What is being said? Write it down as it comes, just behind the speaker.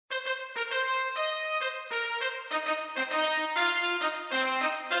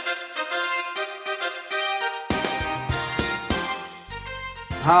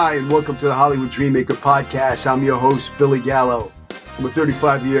Hi, and welcome to the Hollywood Dreammaker podcast. I'm your host, Billy Gallo. I'm a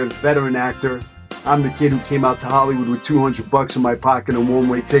 35-year veteran actor. I'm the kid who came out to Hollywood with $200 in my pocket and a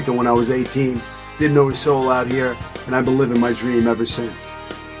one-way ticket when I was 18. Didn't know a soul out here, and I've been living my dream ever since.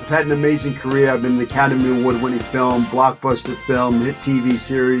 I've had an amazing career. I've been an Academy Award-winning film, blockbuster film, hit TV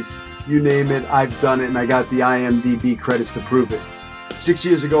series. You name it, I've done it, and I got the IMDb credits to prove it. 6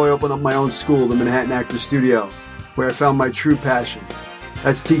 years ago, I opened up my own school, the Manhattan Actor Studio, where I found my true passion.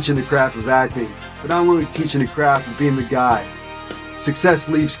 That's teaching the craft of acting, but not only teaching the craft of being the guy. Success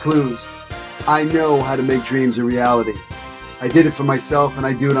leaves clues. I know how to make dreams a reality. I did it for myself, and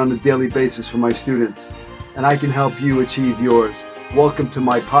I do it on a daily basis for my students. And I can help you achieve yours. Welcome to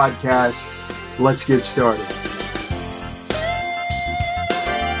my podcast. Let's get started.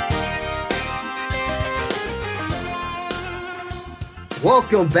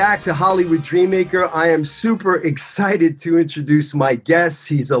 Welcome back to Hollywood Dreammaker. I am super excited to introduce my guest.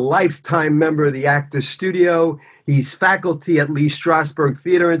 He's a lifetime member of the Actors Studio. He's faculty at Lee Strasberg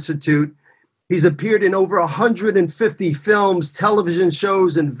Theater Institute. He's appeared in over 150 films, television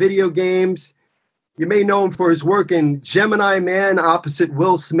shows, and video games. You may know him for his work in Gemini Man opposite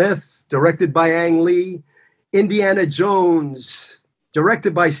Will Smith, directed by Ang Lee, Indiana Jones,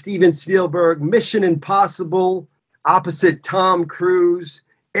 directed by Steven Spielberg, Mission Impossible, opposite Tom Cruise,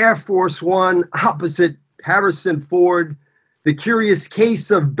 Air Force One, opposite Harrison Ford, The Curious Case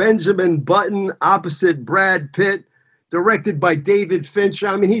of Benjamin Button, opposite Brad Pitt, directed by David Fincher.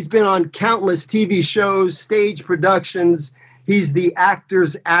 I mean, he's been on countless TV shows, stage productions. He's the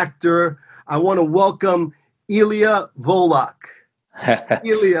actor's actor. I want to welcome Ilya Volok.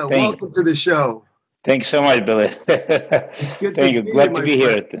 Ilya, welcome to the show. Thanks so much, Billy. It's good Thank to you. see Glad you, to be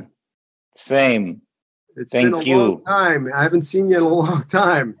friend. here. Same. It's Thank been a you. long time. I haven't seen you in a long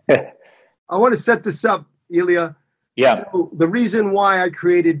time. I want to set this up, Ilya. Yeah. So the reason why I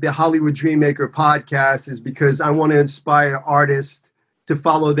created the Hollywood Dreammaker podcast is because I want to inspire artists to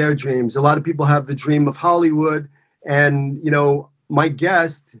follow their dreams. A lot of people have the dream of Hollywood, and my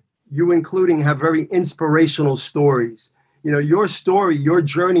guest, you including, have very inspirational stories. Your story, your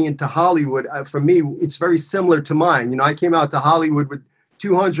journey into Hollywood, for me, it's very similar to mine. I came out to Hollywood with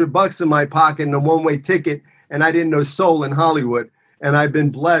 $200 in my pocket and a one-way ticket, and I didn't know soul in Hollywood. And I've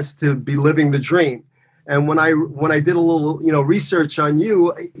been blessed to be living the dream. And when I did a little, research on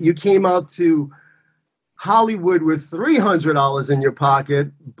you, you came out to Hollywood with $300 in your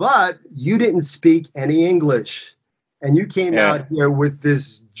pocket, but you didn't speak any English. And you came out here with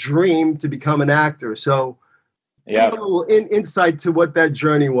this dream to become an actor. So give a little insight to what that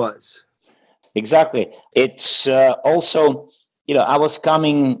journey was. Exactly. It's also, I was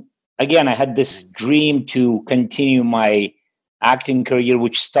coming, again, I had this dream to continue my acting career,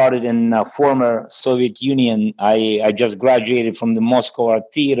 which started in former Soviet Union. I just graduated from the Moscow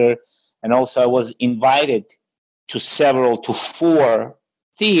Art Theater, and also I was invited to 4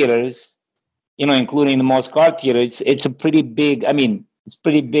 theaters, including the Moscow Art Theater. It's a pretty big, it's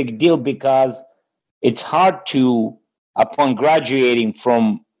pretty big deal because it's hard to, upon graduating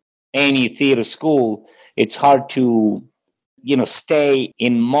from any theater school, it's hard to, stay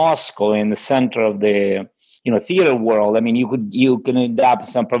in Moscow in the center of the theater world. You can end up in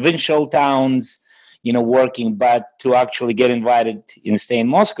some provincial towns, working, but to actually get invited and stay in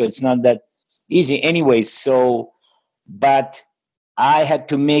Moscow, it's not that easy anyway. So, but I had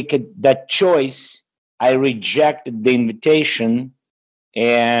to make that choice. I rejected the invitation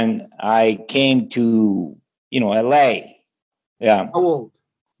and I came to, LA. Yeah. How old?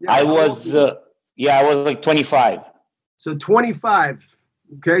 Yeah, I was like 25. So 25.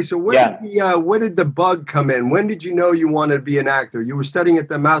 Okay, so where did the bug come in? When did you know you wanted to be an actor? You were studying at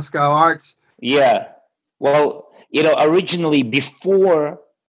the Moscow Arts? Yeah. Well, originally before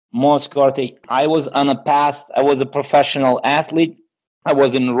Moscow Art, I was on a path. I was a professional athlete. I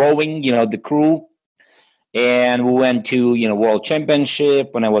was in rowing, the crew. And we went to, World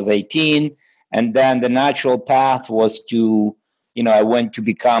Championship when I was 18. And then the natural path was to, I went to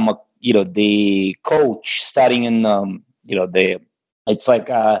become the coach, studying in, it's like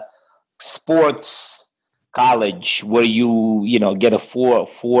a sports college where you get a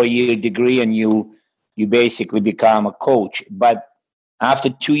four-year degree and you basically become a coach. But after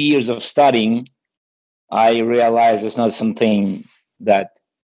 2 years of studying, I realized it's not something that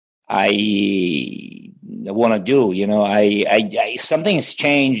I want to do. I something has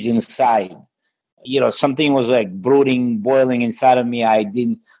changed inside. Something was like boiling inside of me. I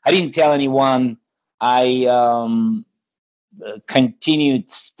didn't tell anyone. I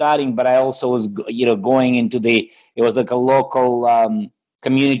continued studying, but I also was, going into it was like a local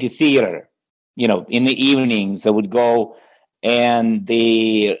community theater, in the evenings I would go and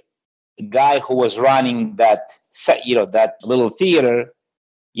the guy who was running that that little theater,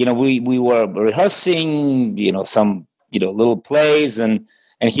 we were rehearsing, some, little plays, and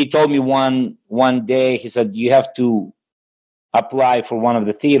he told me one day, he said, you have to apply for one of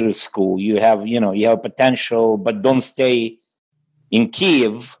the theater school. You have potential, but don't stay in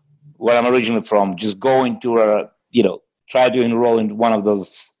Kiev, where I'm originally from. Just go into try to enroll in one of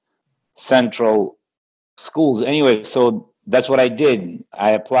those central schools. Anyway, so that's what I did.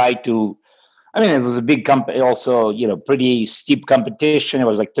 I applied to, it was a big company, also, pretty steep competition. It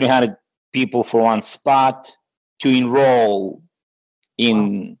was like 300 people for one spot to enroll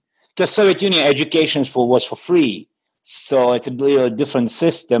in, because Soviet Union education was for free. So it's a different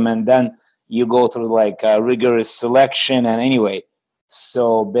system. And then you go through like a rigorous selection. And anyway,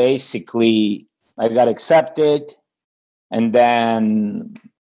 so basically I got accepted. And then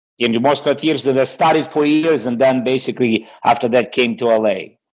in the Moscow theaters that I studied for years. And then basically after that came to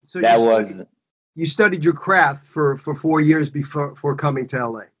LA. So you studied your craft for 4 years before coming to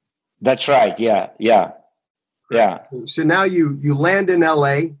LA. That's right. Yeah. So now you land in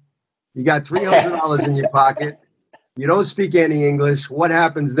LA, you got $300 in your pocket. You don't speak any English. What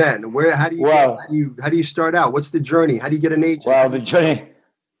happens then? How do you start out? What's the journey? How do you get an agent? Well, the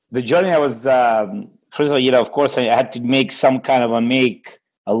journey I was, first of all, of course I had to make some kind of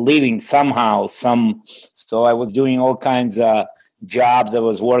a living somehow. So I was doing all kinds of jobs. I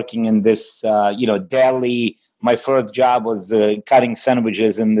was working in this, deli. My first job was cutting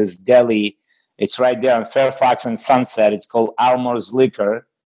sandwiches in this deli. It's right there on Fairfax and Sunset. It's called Almore's Liquor,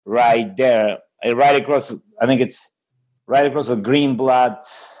 right there, right across. I think it's right across the Greenblatt.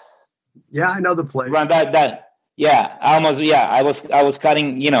 Yeah, I know the place. Around that. Yeah, Almore's. Yeah, I was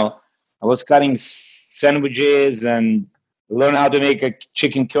cutting. I was cutting sandwiches and learn how to make a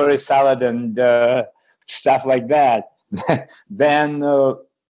chicken curry salad and stuff like that. Then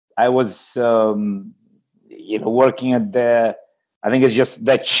I was, working at I think it's just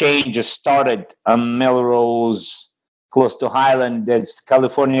that chain just started on Melrose, close to Highland. There's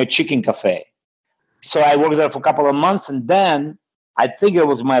California Chicken Cafe. So I worked there for a couple of months, and then I think it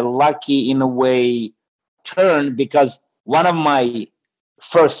was my lucky, in a way, turn, because one of my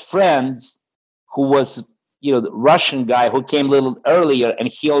first friends, who was, the Russian guy who came a little earlier, and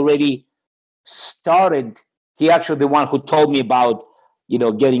he already started. He actually the one who told me about,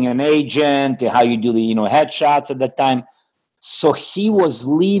 getting an agent and how you do the, headshots at that time. So he was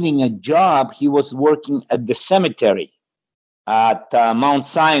leaving a job. He was working at the cemetery at Mount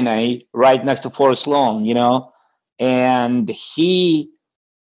Sinai, right next to Forest Lawn, and he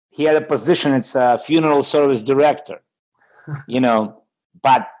had a position. It's a funeral service director,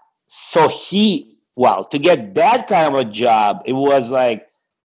 but so to get that kind of a job, it was like,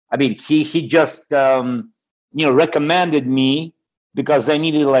 he just, recommended me because they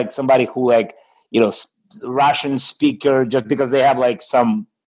needed like somebody who Russian speaker, just because they have like some,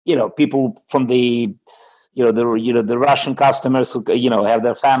 people from the, the Russian customers who, have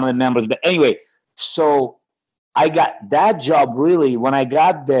their family members. But anyway, so I got that job. Really, when I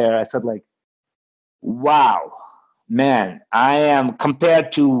got there, I thought like, wow, man, I am,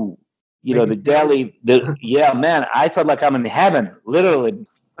 compared to, the deli, man, I felt like I'm in heaven, literally.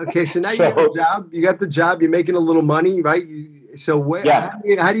 Okay, so now you got the job. You got the job. You're making a little money, right? How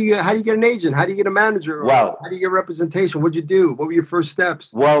do you get an agent? How do you get a manager? How do you get representation? What'd you do? What were your first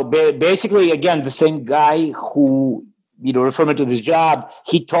steps? Well, basically, again, the same guy who referred me to this job,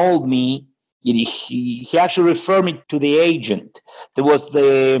 he told me, he actually referred me to the agent. There was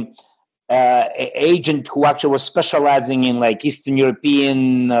the agent who actually was specializing in like Eastern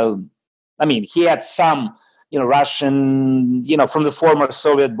European. He had some, Russian, from the former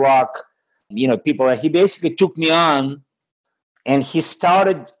Soviet bloc, people. He basically took me on, and he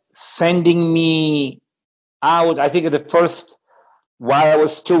started sending me out. I think at the first, while I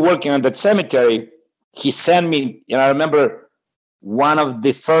was still working on that cemetery, he sent me, I remember one of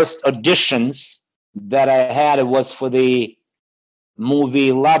the first auditions that I had, it was for the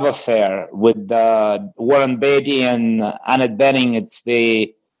movie Love Affair with Warren Beatty and Annette Bening. It's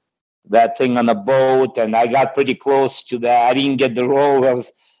that thing on the boat, and I got pretty close to that. I didn't get the role.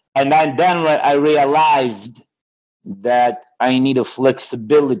 And then I realized that I need a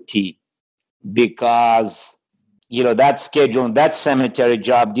flexibility, because, that schedule and that cemetery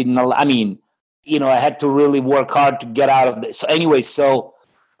job didn't allow, I had to really work hard to get out of this. So anyway, so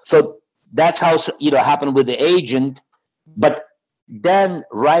that's how, happened with the agent. But then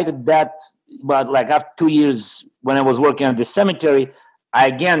right at that, but like after 2 years when I was working at the cemetery, I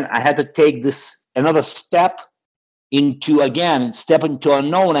had to take another step into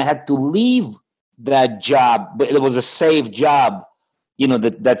unknown. I had to leave that job, but it was a safe job,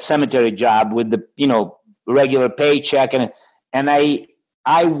 that cemetery job with the, regular paycheck. And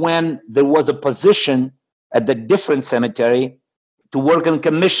I went, there was a position at the different cemetery to work on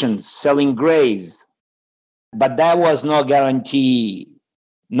commissions, selling graves. But that was no guarantee,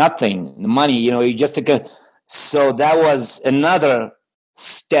 nothing, money, you just, so that was another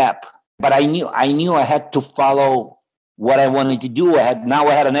step. But I knew I had to follow what I wanted to do. I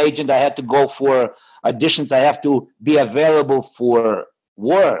had an agent. I had to go for auditions. I have to be available for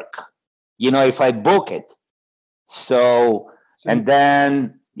work, if I book it. So and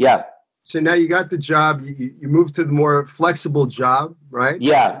then, yeah. So now you got the job. You moved to the more flexible job, right?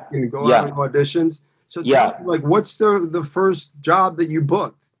 Yeah. You can go out on auditions. So tell me, what's the first job that you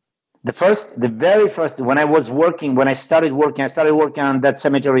booked? The very first, when I started working on that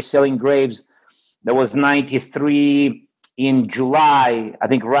cemetery selling graves. That was 93 in July. I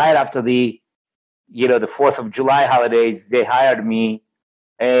think right after the 4th of July holidays, they hired me.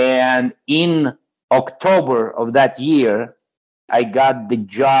 And in October of that year, I got the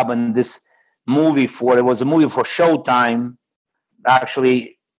job in this movie it was a movie for Showtime,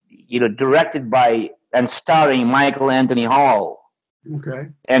 actually, directed by and starring Michael Anthony Hall. Okay.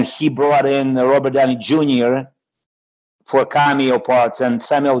 And he brought in Robert Downey Jr. for cameo parts and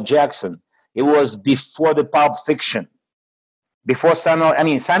Samuel Jackson. It was before the Pulp Fiction. Before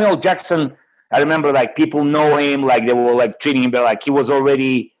Samuel Jackson, I remember people know him, they were treating him like he was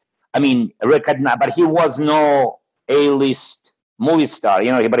already, recognized, but he was no A-list movie star,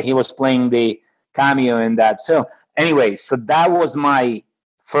 but he was playing the cameo in that film. Anyway, so that was my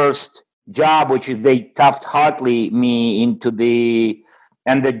first job, which is they Taft-Hartley me into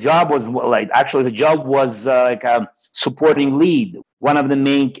and the job was the job was like a supporting lead. One of the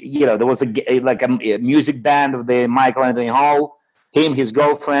main, there was a music band of the Michael Anthony Hall, him, his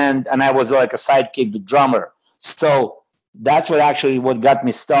girlfriend, and I was like a sidekick, the drummer. So that's what got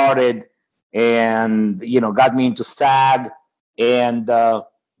me started and, got me into SAG. And that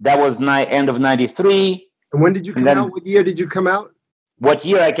was end of 93. And when did you come out? What year did you come out? What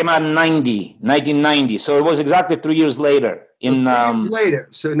year? I came out in 1990. So it was exactly 3 years later. Years later.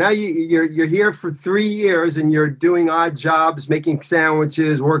 So now you're here for 3 years and you're doing odd jobs, making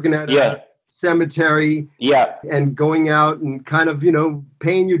sandwiches, working at a cemetery, and going out and kind of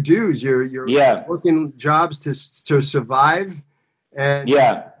paying your dues. You're working jobs to survive, and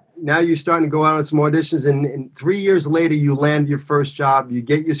now you're starting to go out on some auditions. And 3 years later, you land your first job. You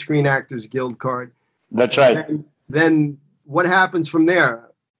get your Screen Actors Guild card. That's right. And then what happens from there?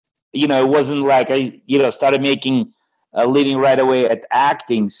 It wasn't like I started making a living right away at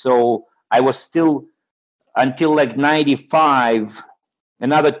acting. So I was still until 95,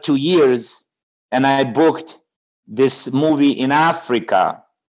 another 2 years, and I booked this movie in Africa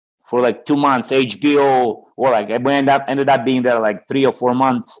for 2 months. HBO, or I ended up being there 3 or 4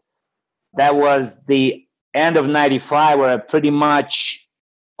 months. That was the end of 95, where I pretty much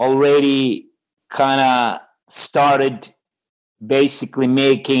already kind of started basically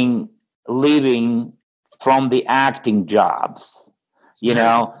making a living from the acting jobs, You're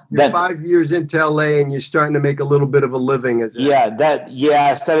 5 years into LA and you're starting to make a little bit of a living as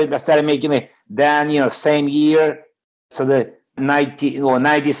I started making it. Then, same year. So the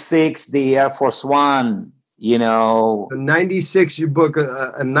 96, the Air Force One, So 96, you book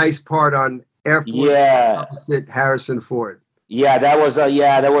a nice part on Air Force One opposite Harrison Ford. Yeah, that was a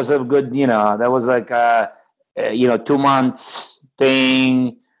good, that was 2 months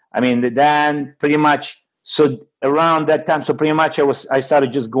thing. Then pretty much, so around that time, so pretty much I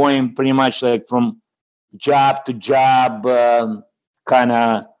started just going pretty much from job to job, kind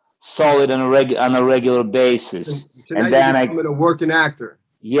of solid on a regular basis. So and then I became a working actor.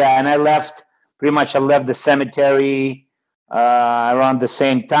 Yeah, and I left the cemetery around the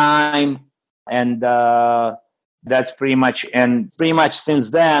same time, and that's pretty much since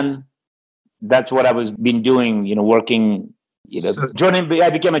then, that's what I was been doing. Working. I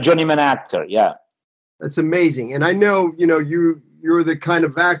became a journeyman actor. Yeah. That's amazing. And I know, you're the kind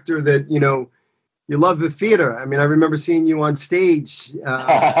of actor that, you love the theater. I remember seeing you on stage. You're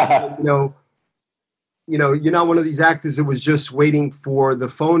not one of these actors that was just waiting for the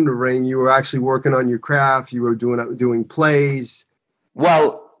phone to ring. You were actually working on your craft. You were doing plays.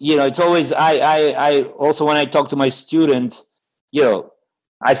 Well, it's always, I also, when I talk to my students,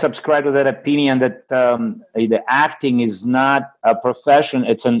 I subscribe to that opinion that the acting is not a profession;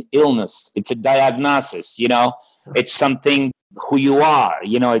 it's an illness. It's a diagnosis. It's something who you are.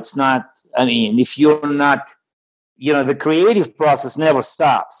 It's not. If you're not, the creative process never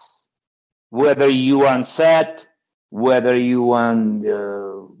stops. Whether you on set, whether you on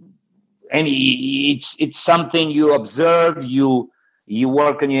and it's something you observe, you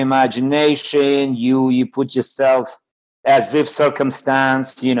work on your imagination, you put yourself as if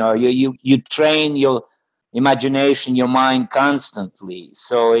circumstance, you train your imagination, your mind constantly.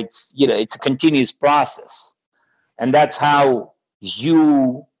 So it's it's a continuous process, and that's how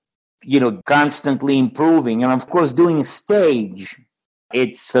you constantly improving. And of course, doing stage,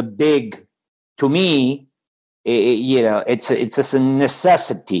 it's a big, to me, it's just a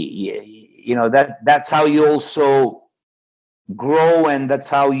necessity. That's how you also grow, and that's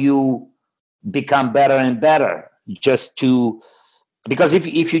how you become better and better. Just to, because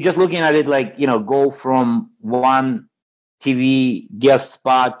if you're just looking at it like, go from one TV guest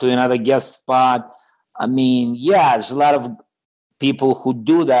spot to another guest spot, I mean, yeah, there's a lot of people who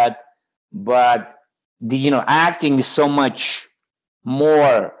do that, but acting is so much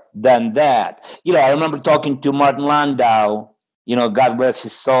more than that. I remember talking to Martin Landau, God bless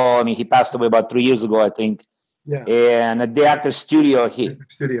his soul. I mean, he passed away about 3 years ago, I think. Yeah. And at the Actors Studio,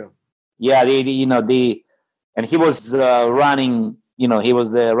 yeah, and he was running, he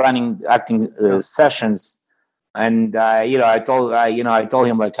was running acting sessions. And I told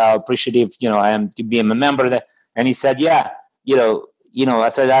him like how appreciative I am to be a member of that. And he said, yeah, I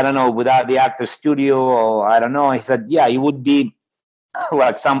said, I don't know, without the Actors Studio, or I don't know. He said, yeah, it would be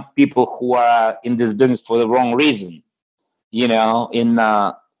like some people who are in this business for the wrong reason,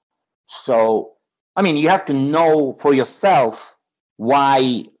 so, I mean, you have to know for yourself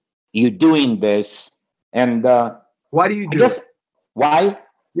why you're doing this. And why do you do it? Why?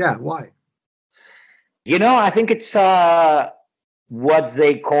 Yeah, why? I think it's what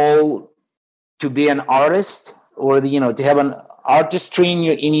they call to be an artist, or to have an artistry in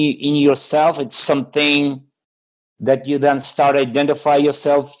yourself. It's something that you then start to identify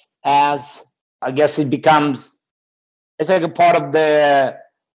yourself as. I guess it's like a part of the,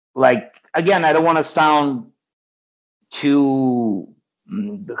 like, again, I don't want to sound too,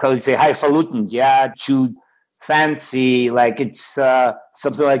 how do you say, highfalutin, too fancy, like it's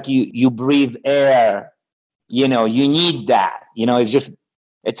something like you breathe air, you need that, it's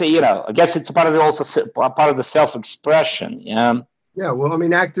I guess it's part of the self-expression. Yeah, well, I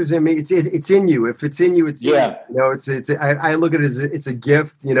mean, actors, I mean, it's in you. If it's in you, it's in you. I look at it as it's a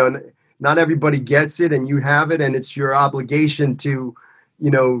gift. Not everybody gets it, and you have it, and it's your obligation to,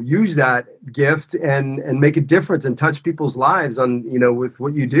 use that gift and make a difference and touch people's lives on, with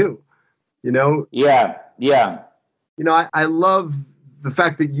what you do. Yeah. I love the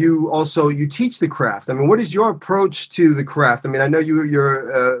fact that you teach the craft. I mean, what is your approach to the craft? I mean, I know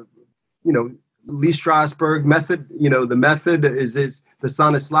you're Lee Strasberg method, the method is the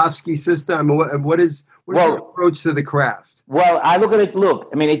Stanislavski system. I mean, what is your approach to the craft? Well, I look at it.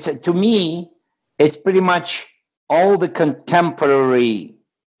 I mean, to me, it's pretty much all the contemporary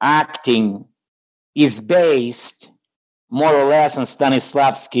acting is based more or less on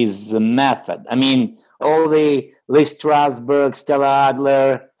Stanislavski's method. I mean, all the Lee Strasberg, Stella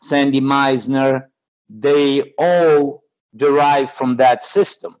Adler, Sandy Meisner, they all derive from that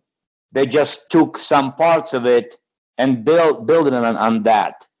system. They just took some parts of it and built it on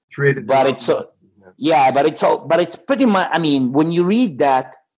that. But it's pretty much, I mean, when you read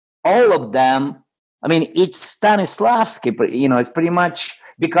that, all of them, I mean, it's Stanislavski, it's pretty much,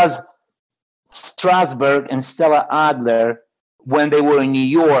 because Strasberg and Stella Adler, when they were in New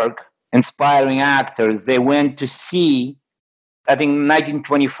York, inspiring actors, they went to see, I think in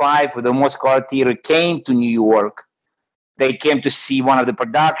 1925, when the Moscow Art Theater came to New York, they came to see one of the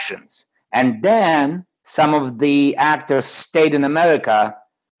productions. And then some of the actors stayed in America,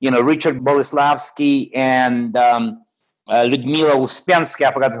 Richard Boleslavsky and Ludmila Uspenskaya.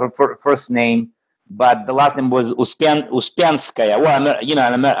 I forgot her first name, but the last name was Uspenskaya. Well,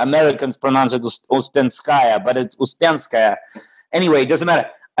 Americans pronounce it Uspenskaya, but it's Uspenskaya. Anyway, it doesn't matter.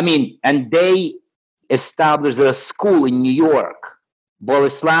 I mean, and they established a school in New York,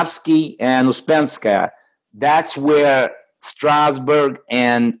 Boleslavsky and Uspenskaya. That's where Strasberg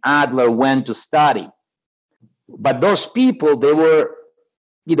and Adler went to study. But those people, they were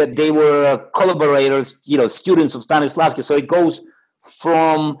collaborators, students of Stanislavski. So it goes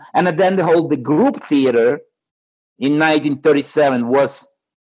from, and then the group theater in 1937 was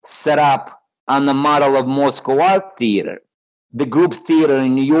set up on the model of Moscow Art Theater. The group theater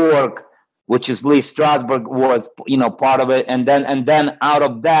in New York, which is Lee Strasberg, was part of it, and then out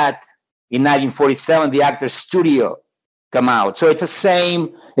of that, in 1947, the Actors Studio come out. So it's the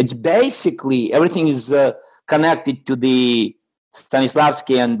same. It's basically everything is connected to the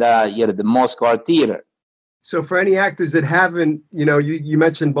Stanislavski and the Moscow Art Theater. So for any actors that haven't, you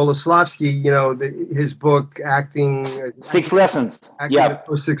mentioned Boleslavsky, his book, Six Lessons. Acting Yeah.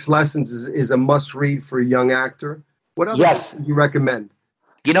 for Six Lessons is a must read for a young actor. What other books Yes. do you recommend?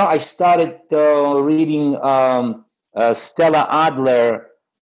 I started reading Stella Adler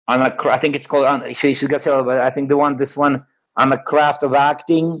I think it's called, she's got several, but I think this one on the craft of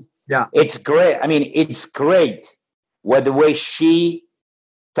acting. Yeah. It's great. I mean, it's great with the way she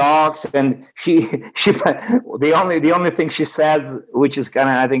talks, and she the only thing she says, which is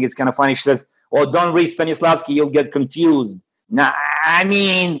I think it's kind of funny. She says, "Oh, don't read Stanislavski, you'll get confused." Now, I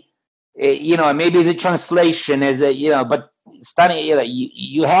mean, maybe the translation is but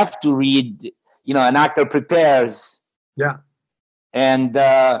you have to read. An actor prepares. Yeah. And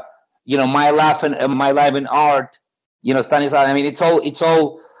my life in art. Stanislav. I mean, it's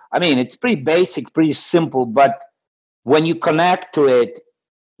all. I mean, it's pretty basic, pretty simple, but when you connect to it,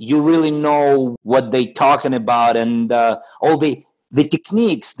 you really know what they're talking about, and all the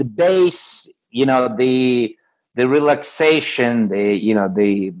techniques, the bass, the relaxation,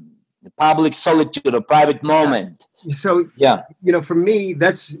 the public solitude, a private moment. So, yeah, for me,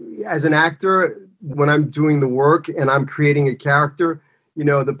 that's, as an actor, when I'm doing the work and I'm creating a character,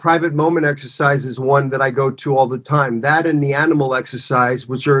 the private moment exercise is one that I go to all the time. That and the animal exercise,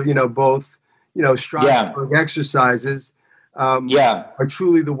 which are, both, Strasberg exercises. Are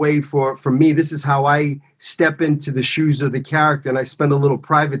truly the way for me. This is how I step into the shoes of the character, and I spend a little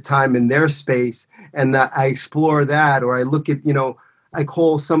private time in their space, and I explore that, or I look at, I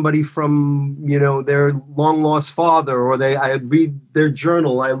call somebody from, their long lost father, or I read their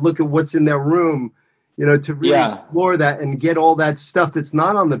journal. I look at what's in their room, to really explore that and get all that stuff that's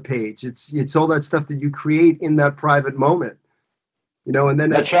not on the page. It's all that stuff that you create in that private moment, and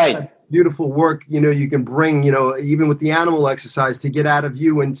then that's right. Beautiful work, you can bring, even with the animal exercise, to get out of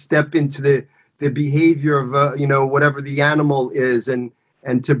you and step into the behavior of, whatever the animal is, and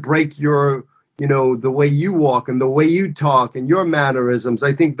to break your, the way you walk and the way you talk and your mannerisms.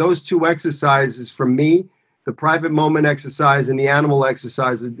 I think those two exercises, for me, the private moment exercise and the animal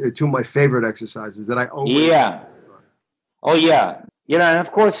exercise, are two of my favorite exercises that I always. Yeah. Oh, yeah. And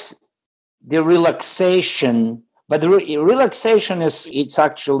of course, the relaxation. But the relaxation it's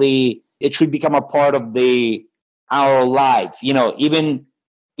actually, it should become a part of our life. Even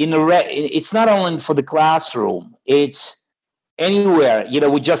it's not only for the classroom. It's anywhere.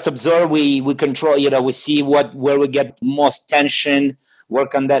 We just observe. We control. We see where we get most tension.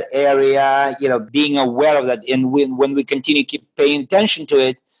 Work on that area. Being aware of that, and when we continue keep paying attention to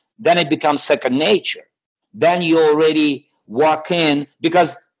it, then it becomes second nature. Then you already walk in,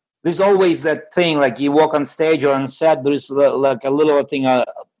 because there's always that thing, like you walk on stage or on set, there's like a little thing, a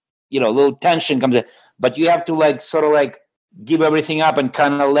little tension comes in, but you have to sort of give everything up and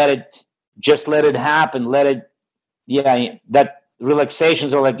kind of let it happen, that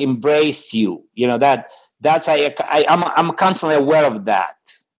relaxations are embrace you, that's I'm constantly aware of that.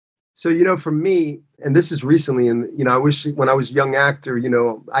 So, for me, and this is recently, and, I wish when I was a young actor,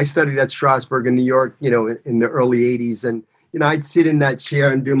 I studied at Strasberg in New York, in the early 80s, and I'd sit in that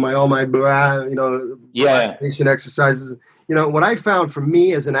chair and do relaxation exercises. What I found for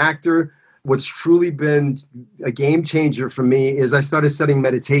me as an actor, what's truly been a game changer for me is I started studying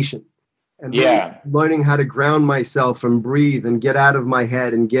meditation and really learning how to ground myself and breathe and get out of my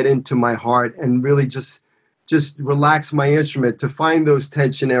head and get into my heart and really just relax my instrument, to find those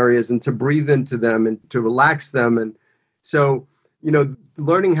tension areas and to breathe into them and to relax them. And so,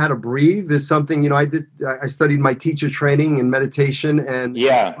 learning how to breathe is something, I studied my teacher training in meditation, and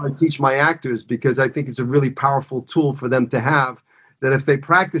I teach my actors, because I think it's a really powerful tool for them to have, that if they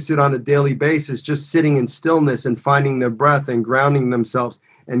practice it on a daily basis, just sitting in stillness and finding their breath and grounding themselves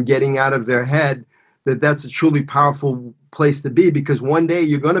and getting out of their head, that's a truly powerful place to be, because one day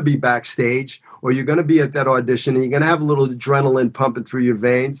you're going to be backstage, or you're going to be at that audition, and you're going to have a little adrenaline pumping through your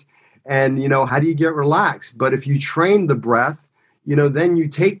veins. And, how do you get relaxed? But if you train the breath, then you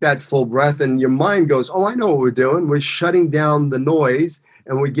take that full breath and your mind goes, oh, I know what we're doing. We're shutting down the noise,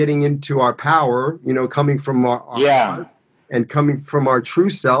 and we're getting into our power, coming from our heart and coming from our true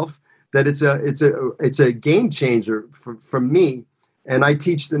self. That it's a game changer for me. And I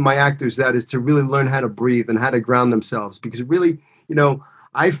teach my actors that is to really learn how to breathe and how to ground themselves, because really,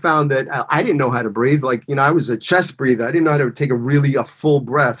 I found that I didn't know how to breathe. I was a chest breather. I didn't know how to take a full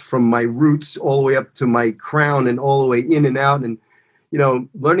breath from my roots all the way up to my crown and all the way in and out. And,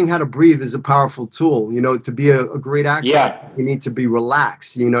 learning how to breathe is a powerful tool. To be a great actor, you need to be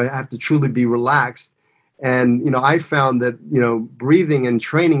relaxed. You have to truly be relaxed. And, I found that, breathing and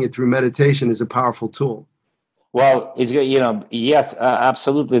training it through meditation is a powerful tool. Well, it's good, yes,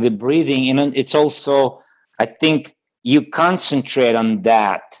 absolutely. The breathing, and it's also, I think you concentrate on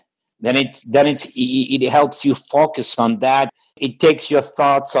that, it helps you focus on that. It takes your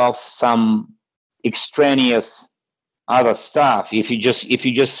thoughts off some extraneous other stuff. If you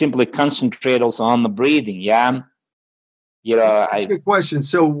just simply concentrate also on the breathing, yeah. That's a good question.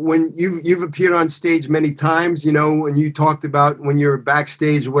 So when you've appeared on stage many times, when you talked about when you're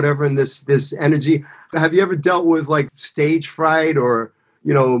backstage or whatever, and this energy, have you ever dealt with like stage fright or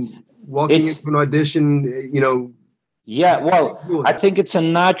walking into an audition? Yeah, well, I think it's a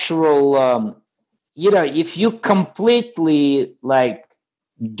natural. If you completely like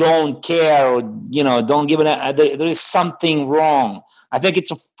don't care or don't give it, there is something wrong. I think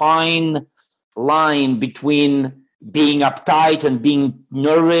it's a fine line between being uptight and being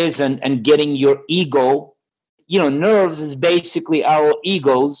nervous and getting your ego. Nerves is basically our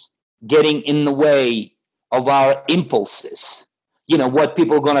egos getting in the way of our impulses. What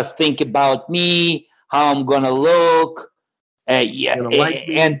people are going to think about me, how I'm going to look. Like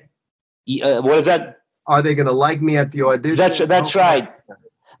me? And what is that? Are they going to like me at the audition? That's right.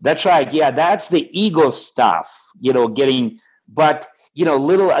 That's right. Yeah, that's the ego stuff, but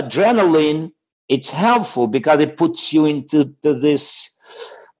little adrenaline, it's helpful because it puts you into this,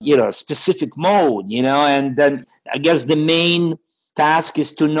 specific mode, and then I guess the main task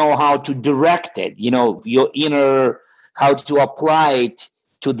is to know how to direct it, your inner, how to apply it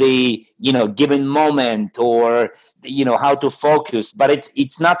to the, given moment, or, how to focus. But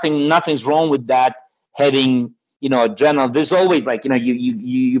it's nothing's wrong with that, having, adrenaline. There's always like,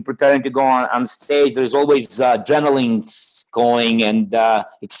 you preparing to go on stage. There's always adrenaline going and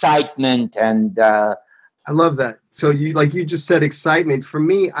excitement. And I love that. So you just said excitement. For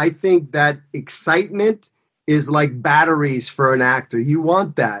me, I think that excitement is like batteries for an actor. You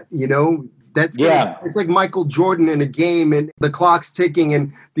want that, it's like Michael Jordan in a game and the clock's ticking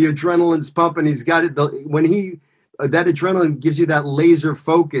and the adrenaline's pumping. He's got it. That adrenaline gives you that laser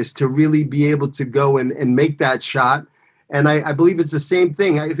focus to really be able to go and make that shot. And I believe it's the same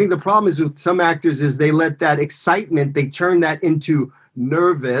thing. I think the problem is with some actors is they let that excitement, they turn that into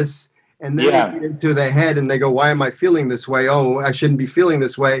nervous, and then they get into their head and they go, why am I feeling this way? Oh, I shouldn't be feeling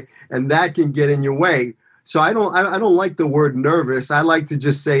this way. And that can get in your way. So I don't like the word nervous. I like to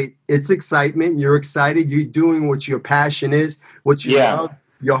just say it's excitement. You're excited. You're doing what your passion is, what you love.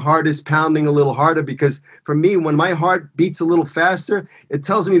 Your heart is pounding a little harder, because for me, when my heart beats a little faster, it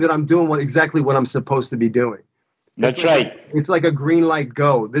tells me that I'm doing exactly what I'm supposed to be doing. That's right. It's like a green light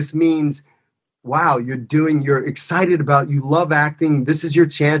go. This means, wow, you're excited about, you love acting. This is your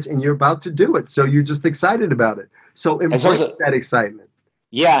chance and you're about to do it. So you're just excited about it. So embrace that excitement.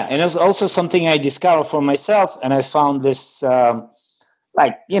 Yeah. And it's also something I discovered for myself. And I found this,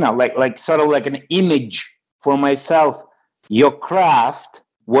 like sort of like an image for myself. Your craft,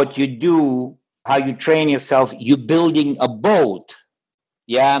 what you do, how you train yourself, you're building a boat,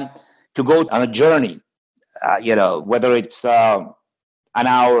 to go on a journey, whether it's an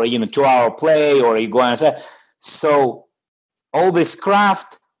hour, 2-hour play, or you go on. So all this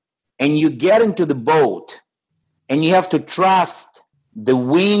craft, and you get into the boat, and you have to trust the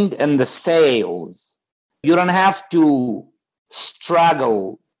wind and the sails. You don't have to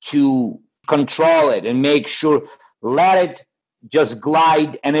struggle to control it and make sure, let it just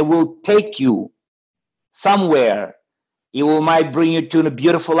glide, and it will take you somewhere. Might bring you to a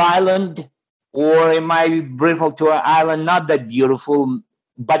beautiful island, or it might be beautiful to an island not that beautiful,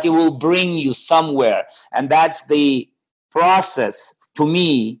 but it will bring you somewhere. And that's the process, to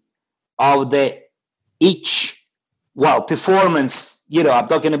me, of performance. I'm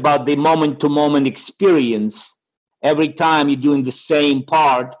talking about the moment-to-moment experience. Every time you're doing the same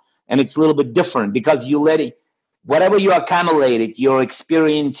part, and it's a little bit different because you let it, whatever you accumulated, your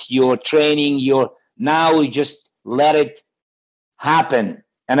experience, your training, now you just let it happen.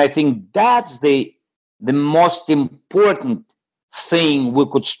 And I think that's the most important thing we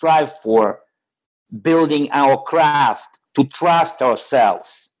could strive for, building our craft, to trust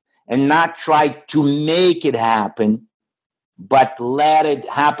ourselves and not try to make it happen, but let it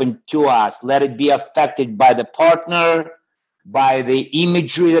happen to us. Let it be affected by the partner, by the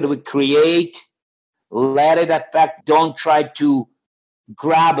imagery that we create. Let it affect, don't try to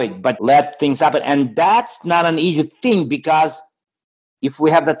grab it, but let things happen. And that's not an easy thing, because if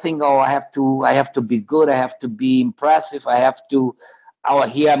we have that thing, I have to be good, I have to be impressive,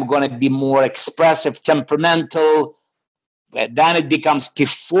 here I'm going to be more expressive, temperamental, then it becomes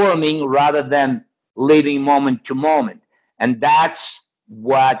performing rather than living moment to moment. And that's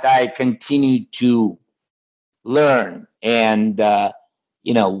what I continue to learn. And,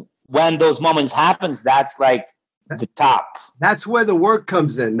 when those moments happens, that's like the top. That's where the work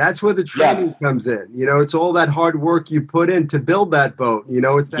comes in. That's where the training comes in. You know, it's all that hard work you put in to build that boat. You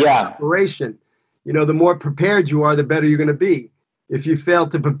know, it's that preparation. You know, the more prepared you are, the better you're going to be. If you fail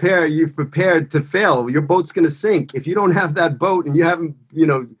to prepare, you've prepared to fail. Your boat's going to sink. If you don't have that boat and you haven't, you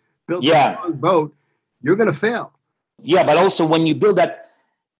know, built a strong boat, you're going to fail. Yeah, but also when you build that,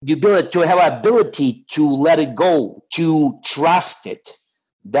 you build it to have ability to let it go, to trust it.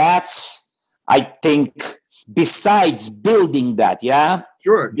 That's, I think, besides building that,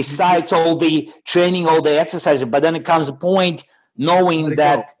 Sure. Besides all the training, all the exercises, but then it comes a point knowing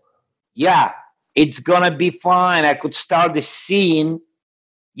that, it's going to be fine. I could start the scene,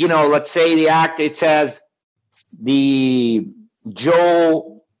 you know, let's say the actor, it says the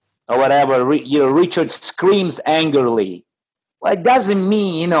Joe or whatever, Richard screams angrily. Well, it doesn't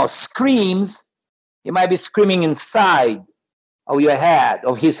mean, you know, screams. He might be screaming inside of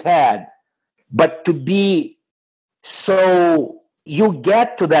his head. But to be so, you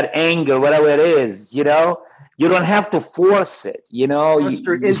get to that anger, whatever it is, you know, you don't have to force it, you know. Trust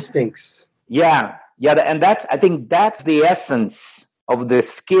your instincts. Yeah. And I think that's the essence of the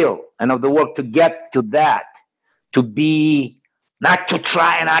skill and of the work, to get to that, to be, not to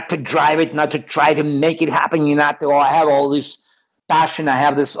try, not to drive it, not to try to make it happen. You not to, I have all this passion, I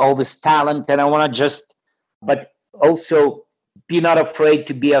have all this talent, and I want to but also be not afraid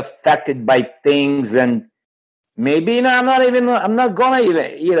to be affected by things. And maybe, you know, I'm not going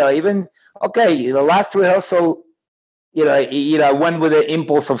to even, okay, the last rehearsal, I went with the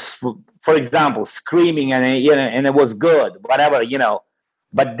impulse of, for example, screaming, and and it was good, whatever, you know.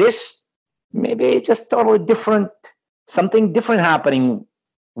 But this, maybe it's just totally different, something different happening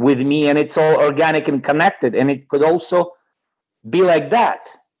with me, and it's all organic and connected, and it could also be like that.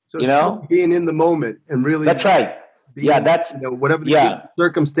 So, you know, being in the moment and really. That's right. That's, you know, whatever the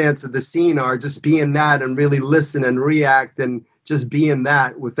circumstance of the scene are, just being that and really listen and react and just being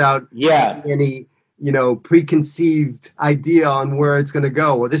that without any, you know, preconceived idea on where it's going to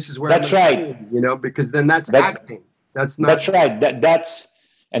go, or this is where that's right. Going, you know, because then that's acting. That's not. That's right. That's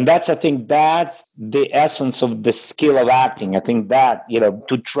I think that's the essence of the skill of acting. I think that, you know,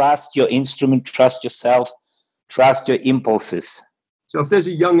 to trust your instrument, trust yourself, trust your impulses. So if there's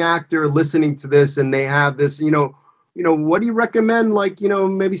a young actor listening to this and they have this, you know, what do you recommend? Like, you know,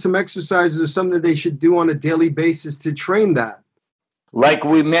 maybe some exercises or something that they should do on a daily basis to train that. Like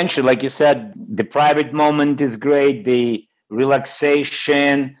we mentioned, like you said, the private moment is great. The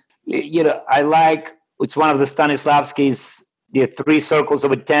relaxation, you know, it's one of the Stanislavski's, the 3 circles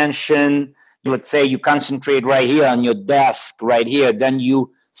of attention. Let's say you concentrate right here on your desk, right here. Then you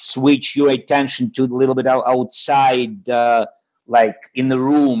switch your attention to a little bit outside, like in the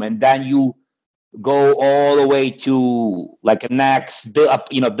room. And then you go all the way to like a next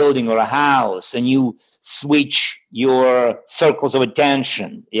building or a house, and you switch your circles of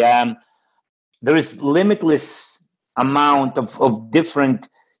attention. There is limitless amount of different,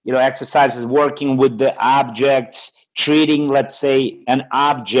 you know, exercises, working with the objects, treating, let's say, an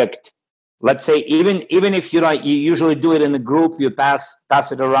object. Let's say even if you usually do it in a group, you pass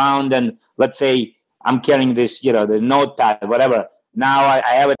it around, and let's say I'm carrying this, you know, the notepad, whatever. Now I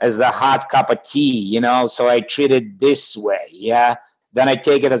have it as a hot cup of tea, you know, so I treat it this way, Then I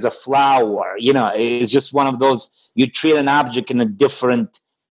take it as a flower, you know. It's just one of those, you treat an object in a different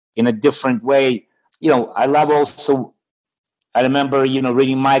way. You know, I love also, I remember, you know,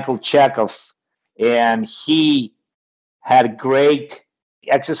 reading Michael Chekhov, and he had great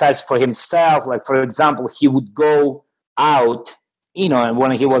exercise for himself. Like, for example, he would go out, you know, and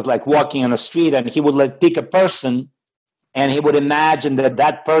when he was like walking on the street, and he would like pick a person, and he would imagine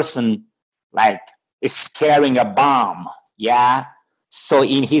that person like is carrying a bomb. So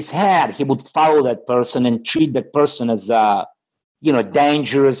in his head, he would follow that person and treat that person as, you know,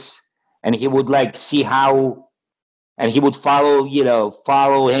 dangerous. And he would like see how, and he would follow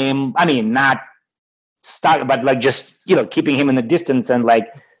him. I mean, not start, but like just, you know, keeping him in the distance and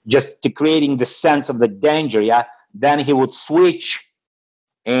like just to creating the sense of the danger. Then he would switch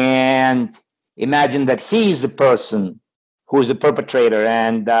and imagine that he's the person who's the perpetrator,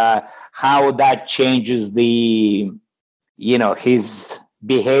 and how that changes the, you know, his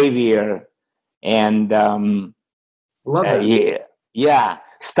behavior. And love that.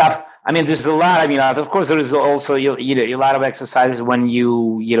 Stuff. I mean, there's a lot. I mean, of course, there is also a lot of exercises when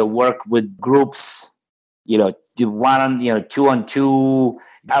you work with groups. You know, do 2-on-2.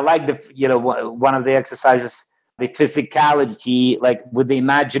 I like one of the exercises, the physicality, like with the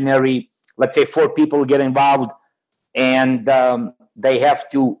imaginary. Let's say 4 people get involved, and they have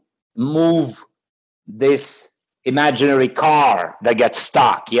to move this imaginary car that gets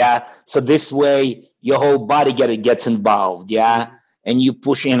stuck. So this way your whole body gets involved, yeah, and you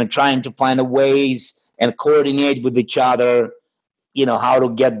pushing and trying to find a ways and coordinate with each other, how to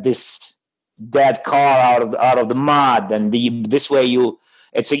get this dead car out of the mud, and this way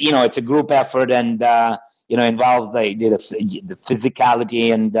it's a group effort, and involves the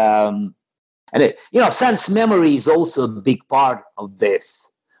physicality, and sense memory is also a big part of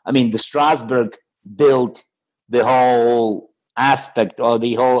this. I mean, the Strasberg built the whole aspect or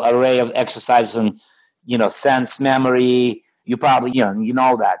the whole array of exercises and sense memory. You probably you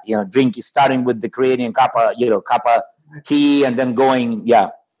know that drinking, starting with the creating a cup of tea, and then going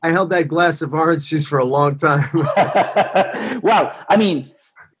I held that glass of orange juice for a long time. Well, I mean,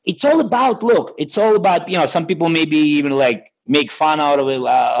 it's all about some people maybe even like make fun out of it,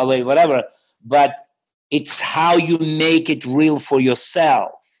 whatever, but it's how you make it real for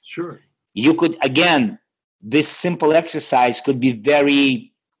yourself. Sure. You could, again, this simple exercise could be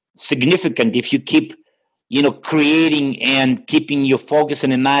very significant if you keep creating and keeping your focus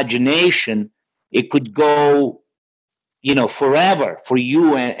and imagination. It could go forever for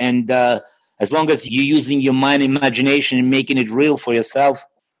you, and as long as you're using your mind, imagination, and making it real for yourself.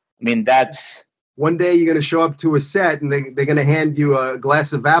 I mean, that's... One day you're going to show up to a set, and they're going to hand you a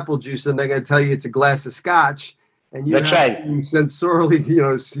glass of apple juice, and they're going to tell you it's a glass of scotch. And you that's right.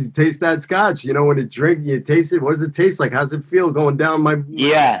 Sensorily, taste that scotch. When you taste it, what does it taste like? How's it feel going down my...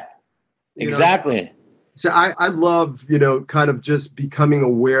 Yeah, exactly. So I love, kind of just becoming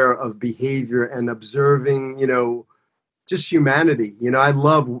aware of behavior and observing, just humanity. I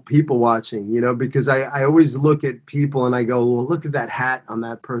love people watching, because I always look at people and I go, well, look at that hat on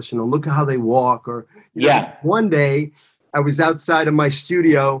that person, or look at how they walk. Or one day I was outside of my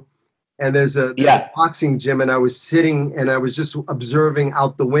studio, and there's a boxing gym, and I was sitting and I was just observing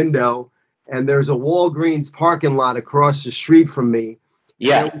out the window, and there's a Walgreens parking lot across the street from me.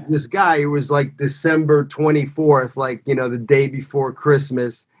 Yeah. And this guy, it was like December 24th, like, the day before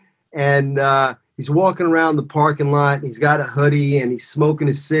Christmas. And he's walking around the parking lot, and he's got a hoodie, and he's smoking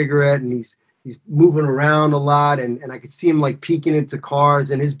a cigarette, and he's moving around a lot. And I could see him like peeking into cars,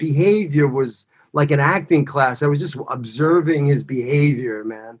 and his behavior was like an acting class. I was just observing his behavior,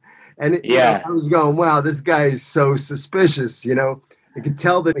 man. And I was going, wow, this guy is so suspicious. I could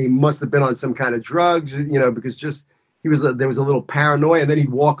tell that he must have been on some kind of drugs, because just there was a little paranoia, and then he'd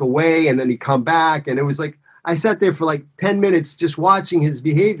walk away, and then he'd come back. And it was like, I sat there for like 10 minutes just watching his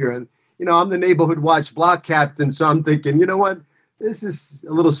behavior. And, I'm the neighborhood watch block captain. So I'm thinking, you know what, this is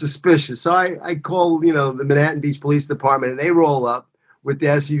a little suspicious. So I call, the Manhattan Beach Police Department, and they roll up with the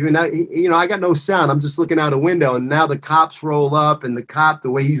SUV. And I got no sound. I'm just looking out a window, and now the cops roll up, and the cop, the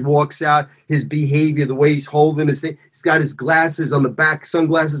way he walks out, his behavior, the way he's holding his thing, he's got his glasses on the back,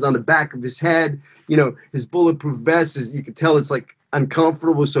 sunglasses on the back of his head, his bulletproof vest is, you can tell it's like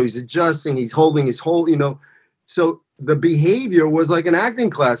uncomfortable. So he's adjusting, he's holding his whole, so the behavior was like an acting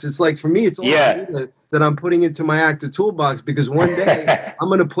class. It's like, for me, it's all that I'm putting into my actor toolbox, because one day I'm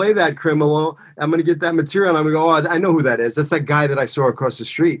going to play that criminal. I'm going to get that material, and I'm going to go, oh, I know who that is. That's that guy that I saw across the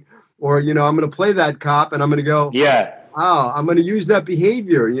street. Or, I'm going to play that cop, and I'm going to go, oh, I'm going to use that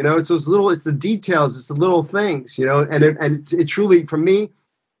behavior. It's those little, it's the details, it's the little things, and it truly, for me,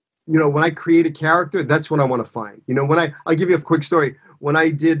 when I create a character, that's what I want to find. I'll give you a quick story. When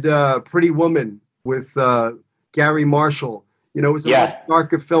I did Pretty Woman with Gary Marshall, it was a much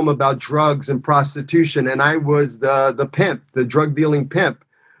darker film about drugs and prostitution, and I was the pimp, the drug dealing pimp.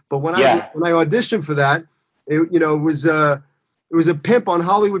 But when I auditioned for that, it was a pimp on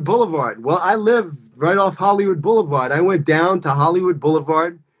Hollywood Boulevard. Well, I live right off Hollywood Boulevard. I went down to Hollywood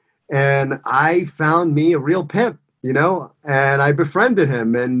Boulevard, and I found me a real pimp, and I befriended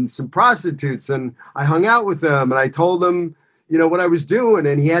him and some prostitutes, and I hung out with them, and I told them, what I was doing,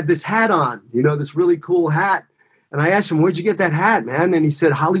 and he had this hat on, this really cool hat. And I asked him, where'd you get that hat, man? And he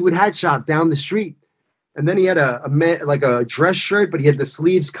said, Hollywood Hat Shop down the street. And then he had a dress shirt, but he had the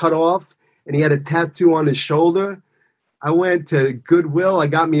sleeves cut off, and he had a tattoo on his shoulder. I went to Goodwill. I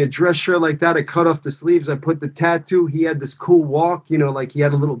got me a dress shirt like that. I cut off the sleeves. I put the tattoo. He had this cool walk, like he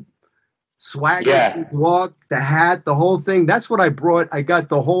had a little swagger walk, the hat, the whole thing. That's what I brought. I got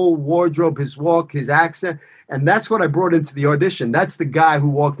the whole wardrobe, his walk, his accent. And that's what I brought into the audition. That's the guy who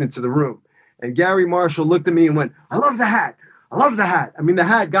walked into the room. And Gary Marshall looked at me and went, I love the hat. I love the hat. I mean, the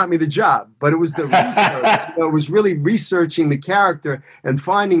hat got me the job, but it was the research. It was really researching the character and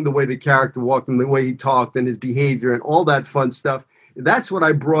finding the way the character walked and the way he talked and his behavior and all that fun stuff. That's what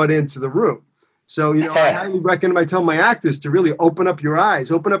I brought into the room. So, I highly recommend, I tell my actors to really open up your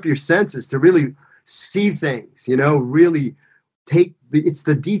eyes, open up your senses, to really see things, really take it's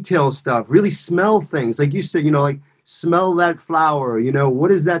the detail stuff, really smell things. Like you said, like smell that flower.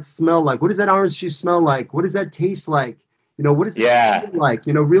 What does that smell like? What does that orange juice smell like? What does that taste like? What does it feel like?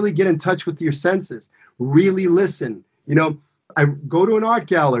 Really get in touch with your senses. Really listen. I go to an art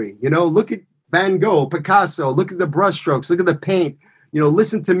gallery, look at Van Gogh, Picasso, look at the brushstrokes, look at the paint,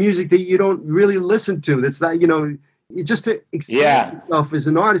 listen to music that you don't really listen to. That's not, just to expand yourself as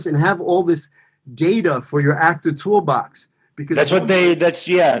an artist and have all this data for your actor toolbox. Because exactly.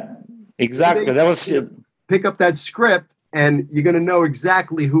 That was pick up that script and you're going to know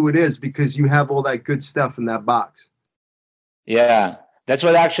exactly who it is because you have all that good stuff in that box. Yeah, that's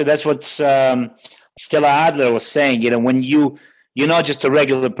what Stella Adler was saying. When you're not just a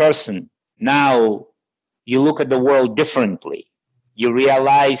regular person, now you look at the world differently. You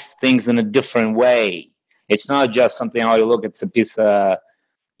realize things in a different way. It's not just something how you look at a piece of,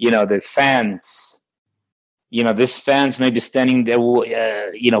 the fence. This fence may be standing there,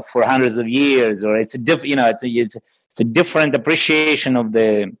 for hundreds of years, or it's a different, it's a different appreciation of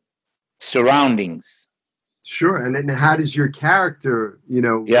the surroundings. Sure. And then how does your character,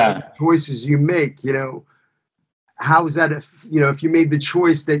 what choices you make, how is that if you made the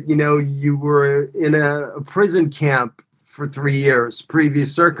choice that, you were in a prison camp for 3 years,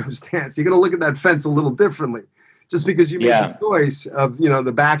 previous circumstance, you're going to look at that fence a little differently just because you made the choice of,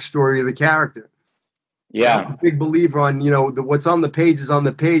 the backstory of the character. Yeah. I'm a big believer on, what's on the page is on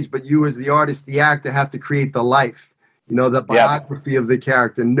the page, but you as the artist, the actor have to create the life, the biography of the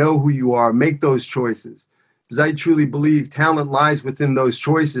character, know who you are, make those choices. Because I truly believe talent lies within those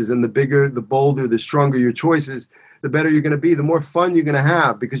choices. And the bigger, the bolder, the stronger your choices, the better you're going to be, the more fun you're going to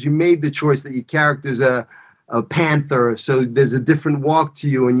have because you made the choice that your character's a panther. So there's a different walk to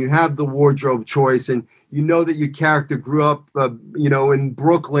you and you have the wardrobe choice and you know that your character grew up, in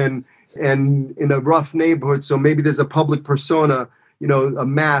Brooklyn and in a rough neighborhood. So maybe there's a public persona, a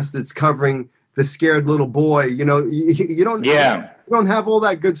mask that's covering the scared little boy. You don't have all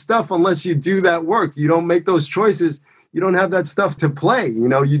that good stuff unless you do that work. You don't make those choices. You don't have that stuff to play.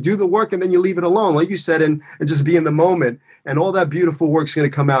 You do the work and then you leave it alone, like you said, and just be in the moment. And all that beautiful work's going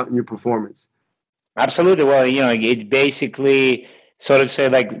to come out in your performance. Absolutely. Well, it's basically sort of say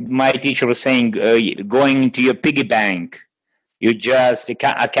like my teacher was saying, going into your piggy bank. You just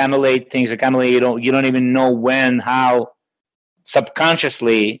accumulate things. You don't even know when, how,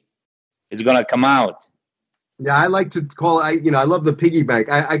 subconsciously, it's going to come out. Yeah, I like to call it, I love the piggy bank.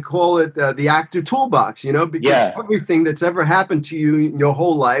 I call it the actor toolbox, because everything that's ever happened to you in your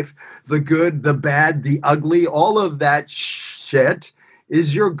whole life, the good, the bad, the ugly, all of that shit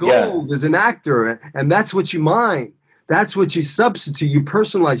is your goal as an actor. And that's what you mine. That's what you substitute. You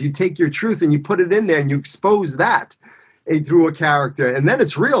personalize. You take your truth and you put it in there and you expose that through a character, and then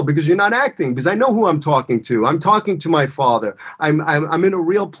it's real because you're not acting. Because I know who I'm talking to. I'm talking to my father. I'm in a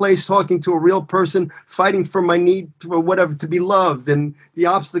real place, talking to a real person, fighting for my need for whatever to be loved. And the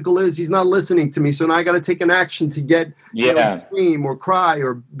obstacle is he's not listening to me. So now I got to take an action to get scream or cry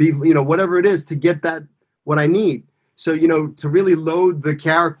or be whatever it is to get that what I need. So to really load the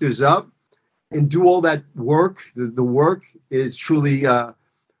characters up and do all that work. The work is truly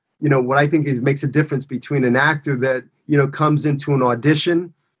what I think makes a difference between an actor that comes into an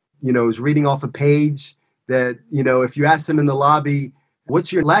audition, is reading off a page that, if you ask them in the lobby,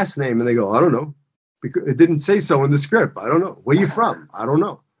 what's your last name? And they go, I don't know. Because it didn't say so in the script. I don't know. Where you from? I don't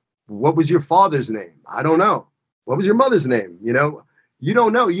know. What was your father's name? I don't know. What was your mother's name? You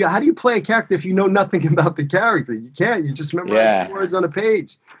don't know. How do you play a character if you know nothing about the character? You can't. You just memorize the words on a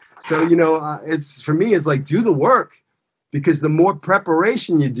page. So, it's for me, it's like do the work. Because the more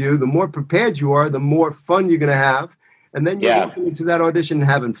preparation you do, the more prepared you are, the more fun you're going to have. And then you're walking into that audition and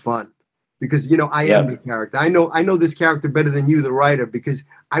having fun. Because, I am the character. I know this character better than you, the writer, because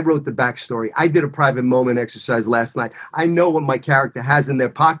I wrote the backstory. I did a private moment exercise last night. I know what my character has in their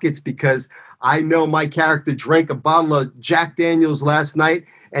pockets because I know my character drank a bottle of Jack Daniels last night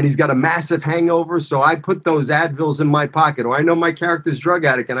and he's got a massive hangover. So I put those Advils in my pocket. Or I know my character's drug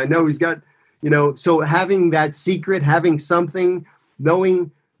addict and I know he's got... so having that secret, having something, knowing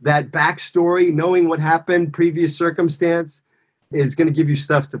that backstory, knowing what happened, previous circumstance, is going to give you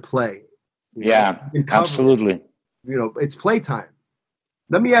stuff to play. Absolutely. It's playtime.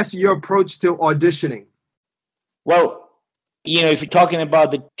 Let me ask you your approach to auditioning. Well, if you're talking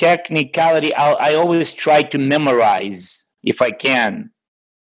about the technicality, I always try to memorize if I can.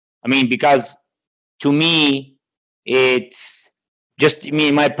 I mean, because to me, it's just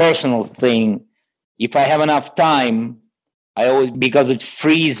my personal thing. If I have enough time, because it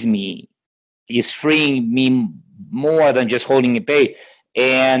frees me. It's freeing me more than just holding a page.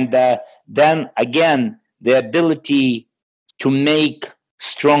 And then again, the ability to make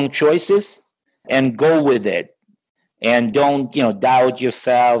strong choices and go with it. and don't, doubt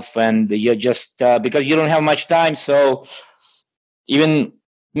yourself, and you're just because you don't have much time. So even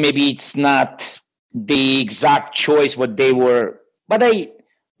maybe it's not the exact choice what they were, but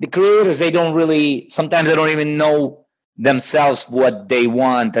the creators, they don't really, sometimes they don't even know themselves what they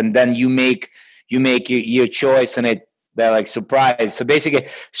want, and then you make your choice, and they're like surprised. So basically,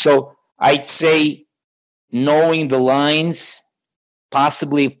 so I'd say knowing the lines,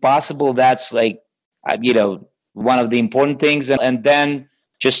 possibly, if possible, that's like one of the important things, and then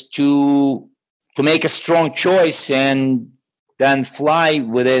just to make a strong choice and then fly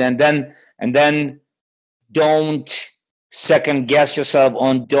with it, and then don't second guess yourself,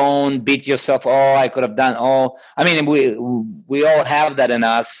 on don't beat yourself. Oh, I could have done. Oh, I mean, we all have that in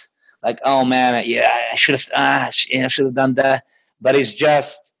us. Like, oh man, yeah, I should have. I should have done that. But it's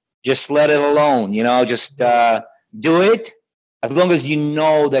just let it alone. Just do it, as long as you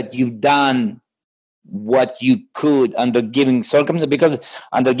know that you've done what you could under given circumstances. Because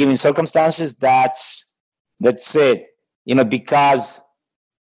under given circumstances, that's it. Because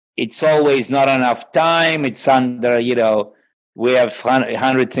it's always not enough time. It's under, we have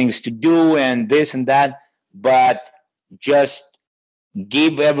 100 things to do and this and that, but just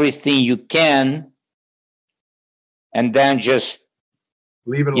give everything you can, and then just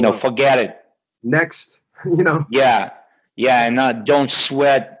leave it alone. Forget it. Next, Yeah, and don't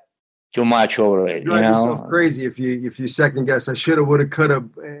sweat too much over it. Drive yourself crazy if you second guess. I should have, would have, could have,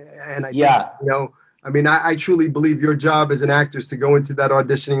 and I think, I mean, I truly believe your job as an actor is to go into that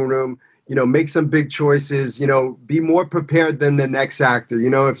auditioning room, make some big choices, be more prepared than the next actor.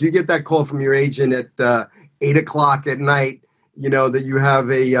 If you get that call from your agent at 8:00 at night, that you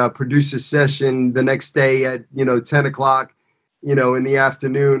have a producer session the next day at, 10:00, in the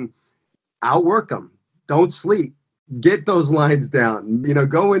afternoon, outwork them. Don't sleep. Get those lines down,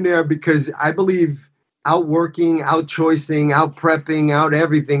 go in there, because I believe outworking, out-choicing, out-prepping, out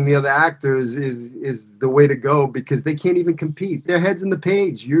everything the other actors is the way to go, because they can't even compete. Their head's in the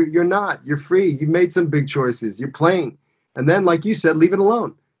page. You're not. You're free. You made some big choices. You're playing. And then, like you said, leave it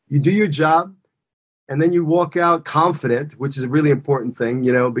alone. You do your job, and then you walk out confident, which is a really important thing,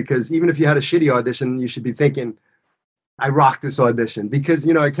 because even if you had a shitty audition, you should be thinking, I rocked this audition. Because,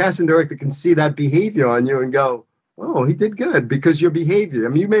 a casting director can see that behavior on you and go, oh, he did good, because your behavior. I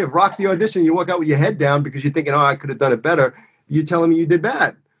mean, you may have rocked the audition. You walk out with your head down because you're thinking, oh, I could have done it better. You're telling me you did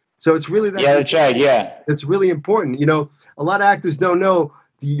bad. So it's really that. Yeah, that's right. Yeah. It's really important. A lot of actors don't know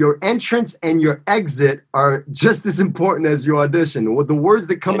your entrance and your exit are just as important as your audition. What the words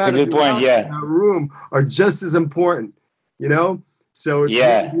that come out of your mouth in that room are just as important, So it's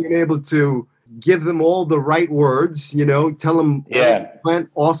really being able to give them all the right words, tell them, plant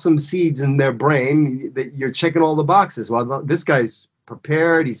awesome seeds in their brain that you're checking all the boxes. Well, this guy's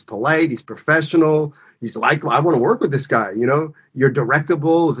prepared, he's polite, he's professional, he's like, well, I want to work with this guy, you're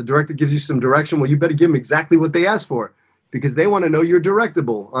directable. If the director gives you some direction, well, you better give them exactly what they asked for, because they want to know you're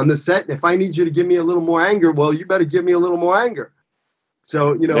directable on the set. If I need you to give me a little more anger, well, you better give me a little more anger.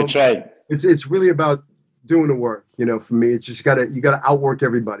 So, that's right. It's really about doing the work, for me. It's just you gotta outwork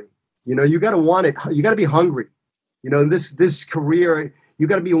everybody. You got to want it. You got to be hungry. This career, you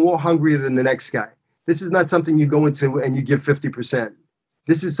got to be more hungry than the next guy. This is not something you go into and you give 50%.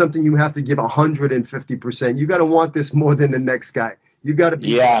 This is something you have to give 150%. You got to want this more than the next guy. You got to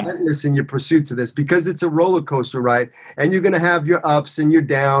be relentless in your pursuit to this, because it's a roller coaster ride, and you're going to have your ups and your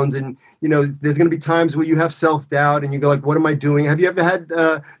downs, and there's going to be times where you have self-doubt and you go like, what am I doing? Have you ever had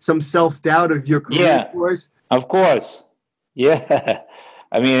some self-doubt of your career choice? Of course. Yeah.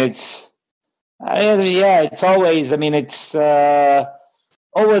 I mean, it's always, it's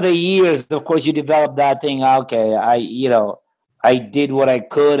over the years, of course, you develop that thing. Okay, I did what I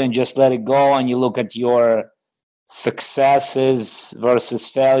could and just let it go. And you look at your successes versus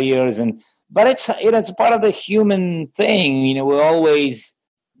failures, but it's part of the human thing. We're always,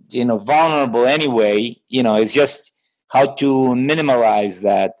 vulnerable anyway. It's just how to minimize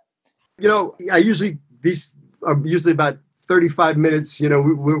that. These are usually about 35 minutes. I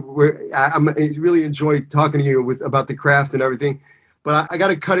really enjoy talking to you about the craft and everything, but I got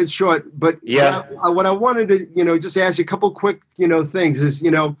to cut it short. But what I wanted to, just ask you a couple quick, things is,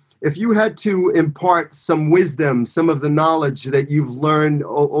 if you had to impart some wisdom, some of the knowledge that you've learned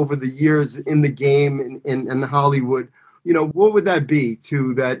over the years in the game in Hollywood, what would that be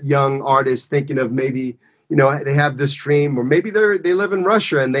to that young artist thinking of maybe, they have this dream, or maybe they live in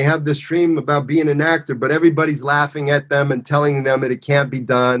Russia and they have this dream about being an actor, but everybody's laughing at them and telling them that it can't be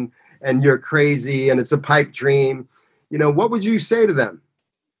done and you're crazy and it's a pipe dream. What would you say to them?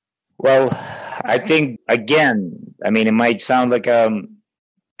 Well, I think, again, it might sound like a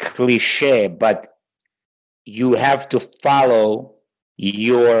cliche, but you have to follow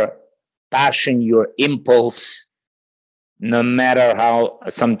your passion, your impulse, no matter how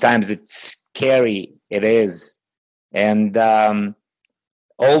sometimes it's scary it is. And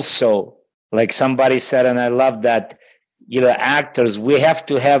also, like somebody said, and I love that, actors, we have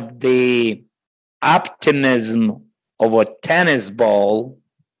to have the optimism of a tennis ball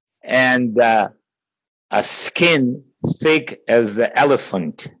and a skin thick as the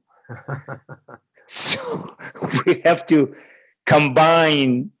elephant. So we have to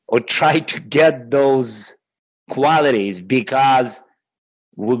combine or try to get those qualities, because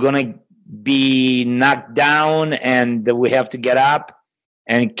we're going to be knocked down and we have to get up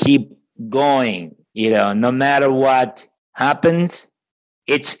and keep going, no matter what happens.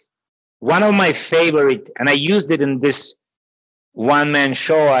 It's one of my favorite, and I used it in this one-man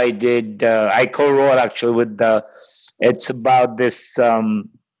show I did. I co-wrote actually with it's about this.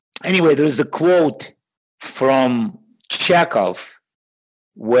 Anyway, there's a quote from Chekhov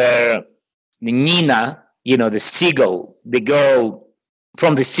where Nina, the seagull, the girl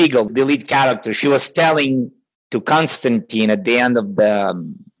from the seagull, the lead character, she was telling to Constantine at the end of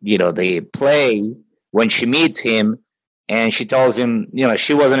the play when she meets him, and she tells him,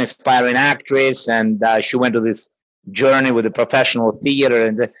 she was an aspiring actress, and she went to this journey with the professional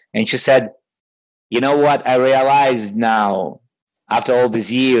theater, and she said, you know what, I realized now, after all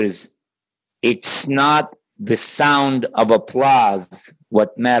these years, it's not the sound of applause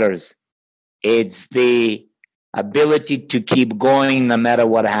what matters. It's the ability to keep going no matter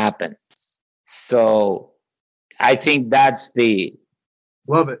what happens. So I think that's the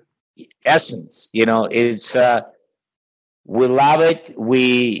love it essence. Is we love it.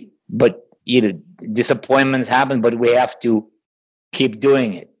 But disappointments happen, but we have to keep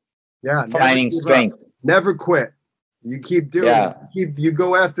doing it. Yeah, finding strength. Never quit. You keep doing it. You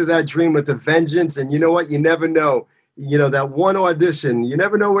go after that dream with a vengeance, and you know what? You never know. That one audition, you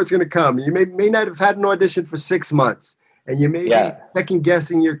never know where it's going to come. You may not have had an audition for 6 months, and you may be second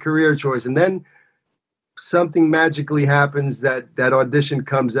guessing your career choice, and then something magically happens that audition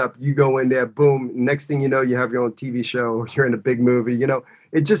comes up. You go in there, boom. Next thing you know, you have your own TV show, or you're in a big movie.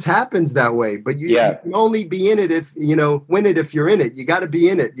 It just happens that way. But you can only be in it if win it if you're in it. You got to be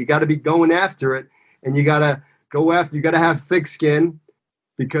in it. You got to be going after it, and you got to go after. You got to have thick skin,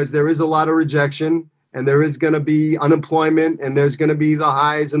 because there is a lot of rejection. And there is going to be unemployment, and there's going to be the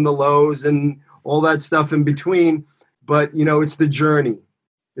highs and the lows and all that stuff in between. But, it's the journey.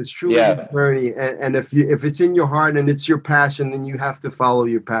 It's truly the journey. And if it's in your heart and it's your passion, then you have to follow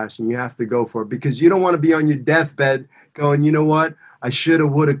your passion. You have to go for it, because you don't want to be on your deathbed going, you know what, I shoulda,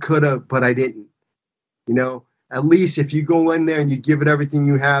 woulda, coulda, but I didn't. At least if you go in there and you give it everything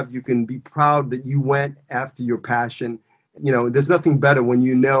you have, you can be proud that you went after your passion. There's nothing better when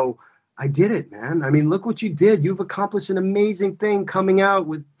I did it, man. I mean, look what you did. You've accomplished an amazing thing, coming out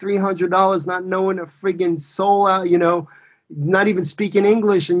with $300, not knowing a friggin' soul out, not even speaking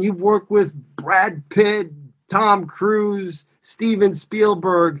English. And you've worked with Brad Pitt, Tom Cruise, Steven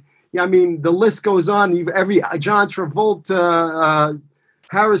Spielberg. Yeah, I mean, the list goes on. John Travolta,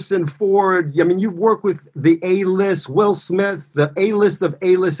 Harrison Ford. I mean, you've worked with the A-list, Will Smith, the A-list of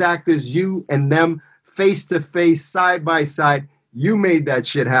A-list actors, you and them face to face, side by side. You made that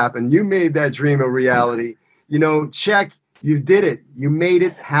shit happen. You made that dream a reality. Check, you did it. You made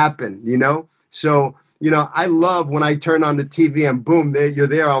it happen, So, I love when I turn on the TV and boom, you're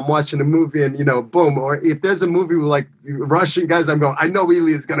there. I'm watching a movie and, boom. Or if there's a movie with like Russian guys, I'm going, I know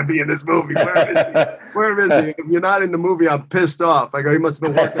Eli is going to be in this movie. Where is he? Where is he? If you're not in the movie, I'm pissed off. I go, he must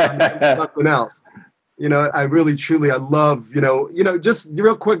have been working on something else. I really, truly, I love, just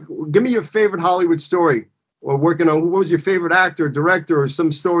real quick, give me your favorite Hollywood story. Or working on, what was your favorite actor, director, or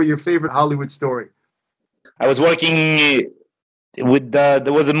some story, your favorite Hollywood story? I was working with,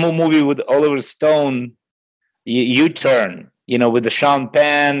 there was a movie with Oliver Stone, U-Turn, with the Sean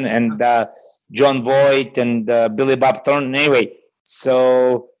Penn and John Voight and Billy Bob Thornton. Anyway,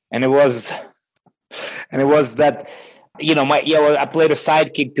 so, and it was that, I played a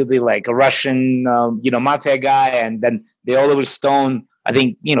sidekick to the a Russian, mafia guy, and then the Oliver Stone, I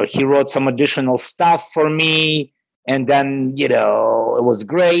think, he wrote some additional stuff for me, and then, it was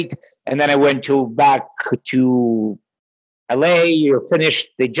great. And then I went back to LA, finished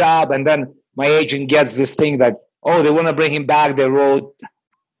the job, and then my agent gets this thing that, oh, they want to bring him back. They wrote,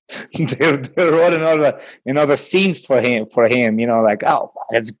 another scenes for him, oh,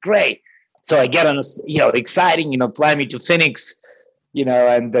 that's great. So I get on, exciting, fly me to Phoenix,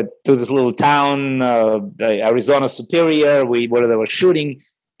 and to this little town, Arizona Superior, where they were shooting,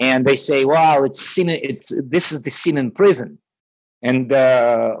 and they say, "Well, this is the scene in prison." And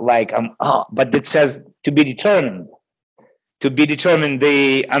but it says to be determined. To be determined,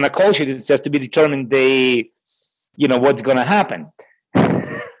 on a call sheet, it says to be determined, what's going to happen.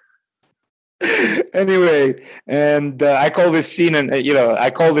 Anyway, and I call this scene, and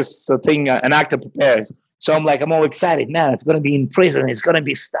I call this thing an actor prepares. So I'm all excited, man. It's going to be in prison. It's going to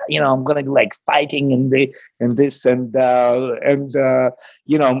be, I'm going to be like fighting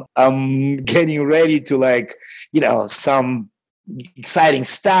I'm getting ready to some exciting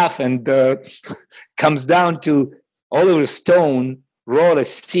stuff, and comes down to Oliver Stone wrote a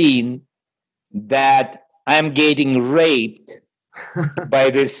scene that I'm getting raped by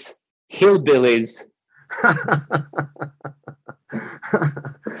this hillbillies, and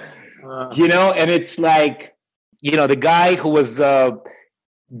it's the guy who was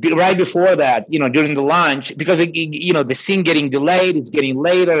right before that, during the lunch, because the scene getting delayed, it's getting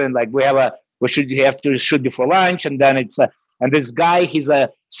later, and we have to shoot before lunch, and then it's and this guy, he's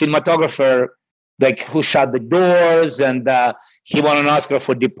a cinematographer, who shot The Doors, and he won an Oscar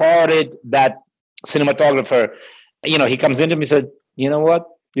for Departed. That cinematographer, he comes into me and said, "You know what?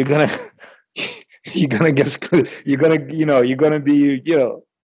 You're gonna be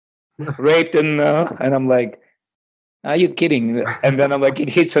raped," and I'm like, "Are you kidding?" And then I'm like, it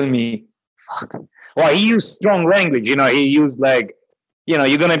hits on me. Fuck. Well, he used strong language, he used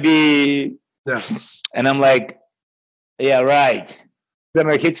you're gonna be, yeah. And I'm like, yeah, right. Then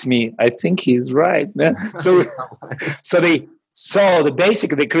it hits me. I think he's right. So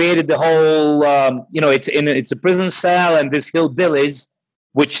basically they created the whole, it's a prison cell, and this hillbillies,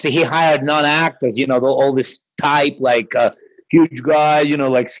 which he hired non-actors, all this type, huge guys,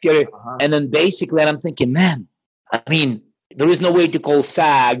 scary. Uh-huh. And then basically, and I'm thinking, man, I mean, there is no way to call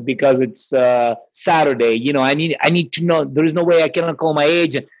SAG because it's Saturday. I need to know. There is no way I cannot call my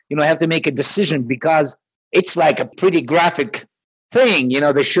agent. I have to make a decision because it's a pretty graphic thing.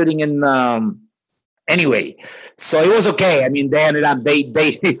 They're shooting in. Anyway, so it was okay. I mean, they ended up, they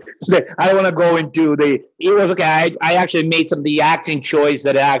I don't want to go into it was okay. I actually made some of the acting choice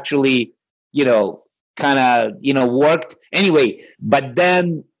that actually, kind of, worked. Anyway, but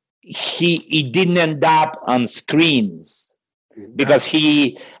then he didn't end up on screens because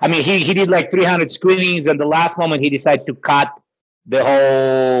he did 300 screenings, and the last moment he decided to cut the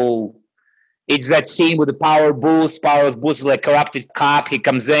whole. It's that scene with the Power Booth. Power Booth is corrupted cop. He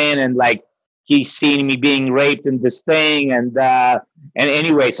comes in and he's seeing me being raped in this thing, and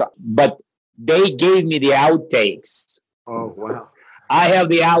anyway, but they gave me the outtakes. Oh wow! I have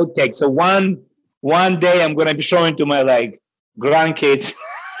the outtakes. So one day I'm going to be showing to my grandkids.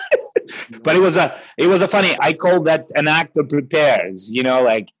 But it was a funny. I call that an actor prepares. You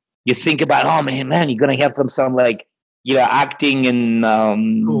think about, oh man, you're going to have some acting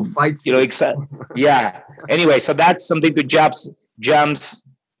and cool fights. Yeah. Anyway, so that's something to jumps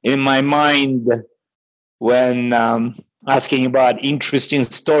in my mind when asking about interesting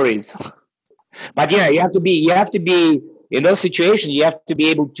stories. But yeah, you have to be in those situations. You have to be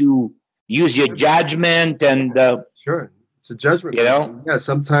able to use your judgment and sure, it's a judgment. Yeah.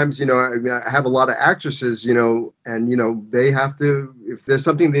 Sometimes I have a lot of actresses, and they have to, if there's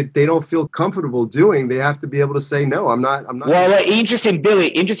something that they don't feel comfortable doing, they have to be able to say no. I'm not. Well, interesting, Billy.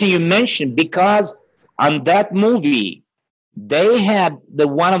 Interesting you mentioned, because on that movie, they had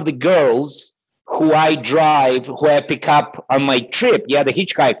one of the girls who I pick up on my trip. Yeah, the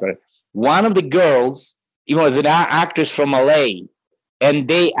hitchhiker. One of the girls, was an actress from LA, and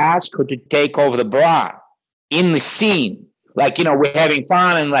they asked her to take over the bra in the scene. We're having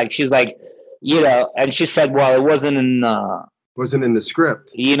fun, and she's and she said, well, it wasn't in the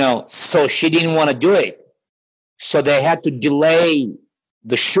script. So she didn't want to do it. So they had to delay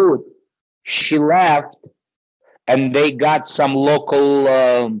the shoot. She left. And they got some local,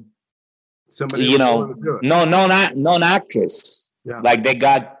 somebody, non-actress. Yeah. They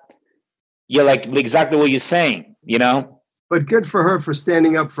got, exactly what you're saying, But good for her for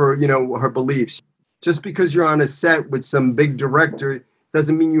standing up for, her beliefs. Just because you're on a set with some big director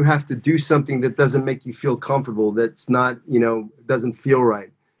doesn't mean you have to do something that doesn't make you feel comfortable. That's not, doesn't feel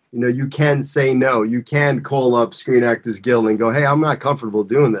right. You can say no. You can call up Screen Actors Guild and go, hey, I'm not comfortable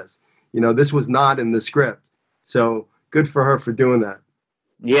doing this. This was not in the script. So good for her for doing that.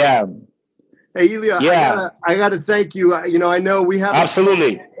 Yeah. Hey, Ilya, yeah. I got to thank you. I know we have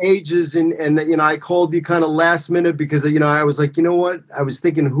absolutely ages, and I called you kind of last minute because I was like, what? I was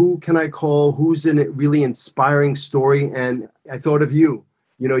thinking, who can I call? Who's in a really inspiring story? And I thought of you.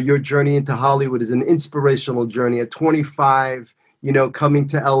 Your journey into Hollywood is an inspirational journey. At 25, coming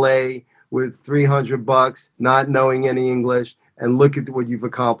to LA with $300, not knowing any English, and look at what you've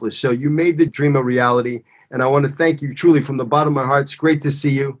accomplished. So you made the dream a reality. And I want to thank you truly from the bottom of my heart. It's great to see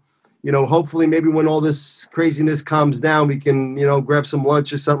you. You know, hopefully maybe when all this craziness calms down, we can, you know, grab some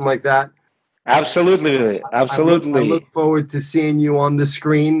lunch or something like that. Absolutely. Absolutely. I look forward to seeing you on the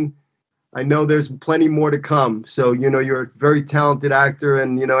screen. I know there's plenty more to come. So, you know, you're a very talented actor.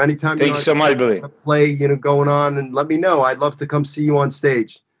 And, you know, anytime Thanks so much, Billy. Play, you know, going on, and let me know. I'd love to come see you on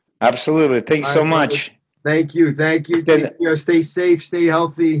stage. Absolutely. Thanks so much. Thank you. Thank you. Take care. Stay safe. Stay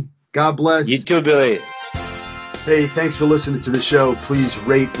healthy. God bless. You too, Billy. Hey, thanks for listening to the show. Please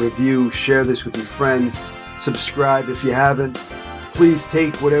rate, review, share this with your friends. Subscribe if you haven't. Please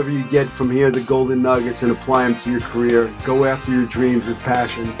take whatever you get from here, the golden nuggets, and apply them to your career. Go after your dreams with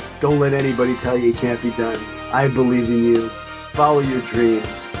passion. Don't let anybody tell you it can't be done. I believe in you. Follow your dreams.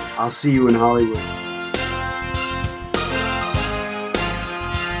 I'll see you in Hollywood.